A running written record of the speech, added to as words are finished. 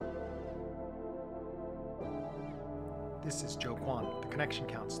This is Joe Kwan, the Connection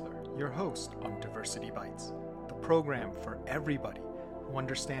Counselor, your host on Diversity Bites, the program for everybody who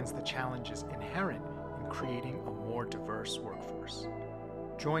understands the challenges inherent in creating a more diverse workforce.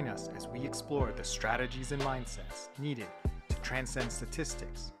 Join us as we explore the strategies and mindsets needed to transcend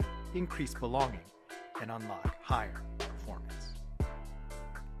statistics, increase belonging, and unlock higher performance.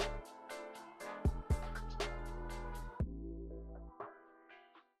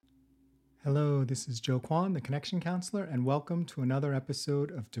 Hello, this is Joe Kwan, the Connection Counselor, and welcome to another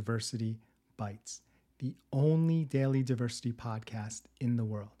episode of Diversity Bites, the only daily diversity podcast in the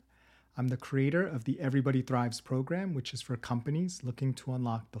world. I'm the creator of the Everybody Thrives program, which is for companies looking to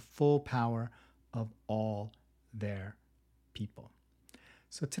unlock the full power of all their people.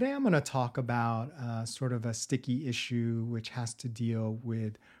 So today I'm going to talk about sort of a sticky issue which has to deal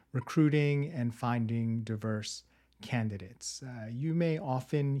with recruiting and finding diverse candidates. You may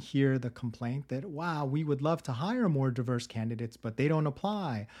often hear the complaint that, wow, we would love to hire more diverse candidates, but they don't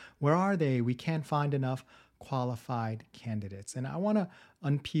apply. Where are they? We can't find enough qualified candidates. And I want to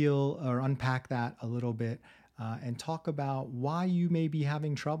unpeel or unpack that a little bit and talk about why you may be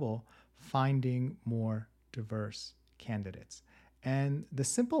having trouble finding more diverse candidates. And the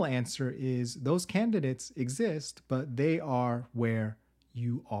simple answer is those candidates exist, but they are where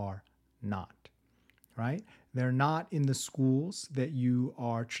you are not, right? They're not in the schools that you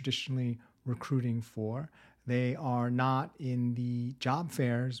are traditionally recruiting for. They are not in the job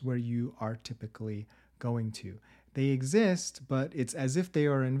fairs where you are typically going to. They exist, but it's as if they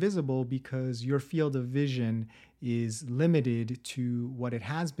are invisible because your field of vision is limited to what it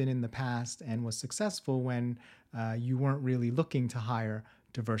has been in the past and was successful when you weren't really looking to hire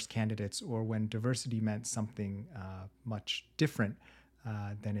diverse candidates, or when diversity meant something much different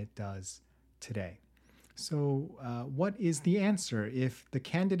than it does today. So what is the answer? If the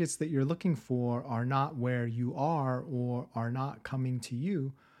candidates that you're looking for are not where you are or are not coming to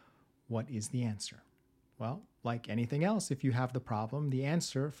you, what is the answer? Well, like anything else, if you have the problem, the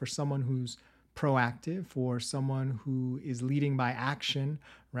answer for someone who's proactive, for someone who is leading by action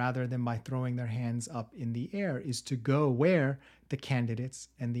rather than by throwing their hands up in the air, is to go where the candidates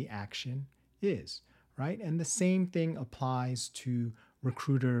and the action is, right? And the same thing applies to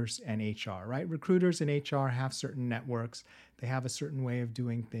recruiters and HR, right? Recruiters and HR have certain networks. They have a certain way of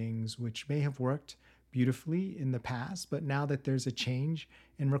doing things, which may have worked beautifully in the past, but now that there's a change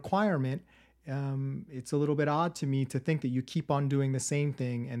in requirement, it's a little bit odd to me to think that you keep on doing the same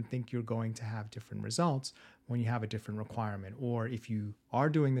thing and think you're going to have different results when you have a different requirement. Or if you are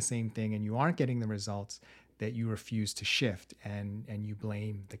doing the same thing and you aren't getting the results, that you refuse to shift and you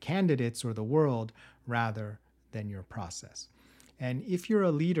blame the candidates or the world rather than your process. And if you're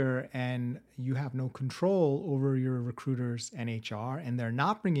a leader and you have no control over your recruiters and HR, and they're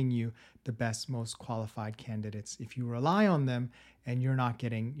not bringing you the best, most qualified candidates, if you rely on them and you're not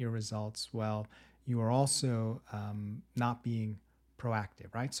getting your results, well, you are also not being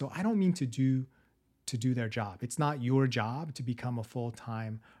proactive, right? So I don't mean to do their job. It's not your job to become a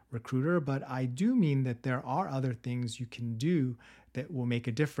full-time recruiter, but I do mean that there are other things you can do that will make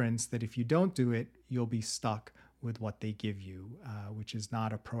a difference, that if you don't do it, you'll be stuck with what they give you, which is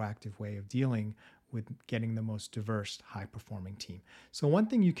not a proactive way of dealing with getting the most diverse, high-performing team. So one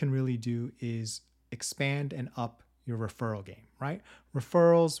thing you can really do is expand and up your referral game, right?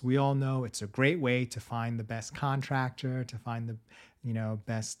 Referrals, we all know it's a great way to find the best contractor, to find the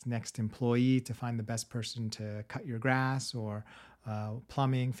best next employee, to find the best person to cut your grass, or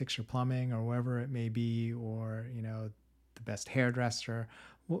plumbing, fix your plumbing, or wherever it may be, or the best hairdresser.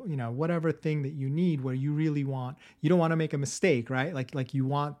 Whatever thing that you need, where you really want, you don't want to make a mistake, right? Like you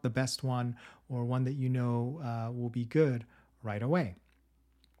want the best one, or one that will be good right away.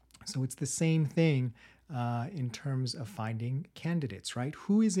 So it's the same thing in terms of finding candidates, right?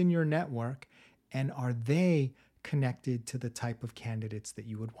 Who is in your network, and are they connected to the type of candidates that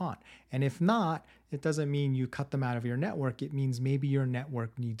you would want? And if not, it doesn't mean you cut them out of your network. It means maybe your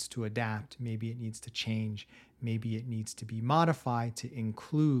network needs to adapt. Maybe it needs to change. Maybe it needs to be modified to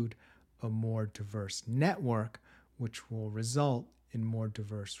include a more diverse network, which will result in more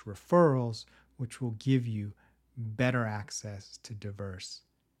diverse referrals, which will give you better access to diverse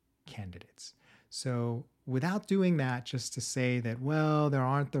candidates. So without doing that, just to say that, well, there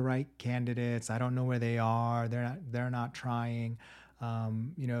aren't the right candidates, I don't know where they are, they're not trying,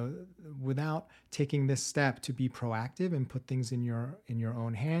 without taking this step to be proactive and put things in your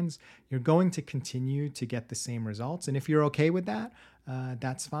own hands, you're going to continue to get the same results. And if you're okay with that,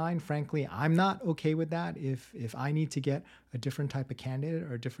 that's fine. Frankly, I'm not okay with that. If I need to get a different type of candidate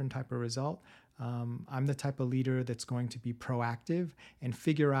or a different type of result, I'm the type of leader that's going to be proactive and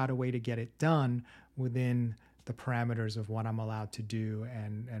figure out a way to get it done within the parameters of what I'm allowed to do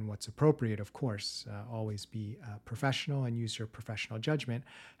and what's appropriate, of course. Always be professional and use your professional judgment.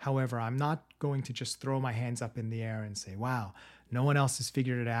 However, I'm not going to just throw my hands up in the air and say, wow, no one else has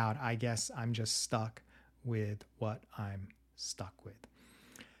figured it out. I guess I'm just stuck with what I'm stuck with.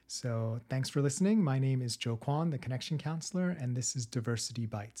 So thanks for listening. My name is Joe Kwan, the Connection Counselor, and this is Diversity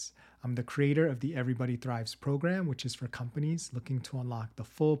Bites. I'm the creator of the Everybody Thrives program, which is for companies looking to unlock the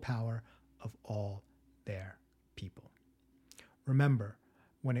full power of all their people. Remember,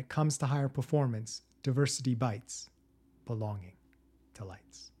 when it comes to higher performance, diversity bites, belonging to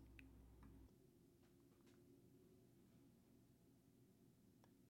lights.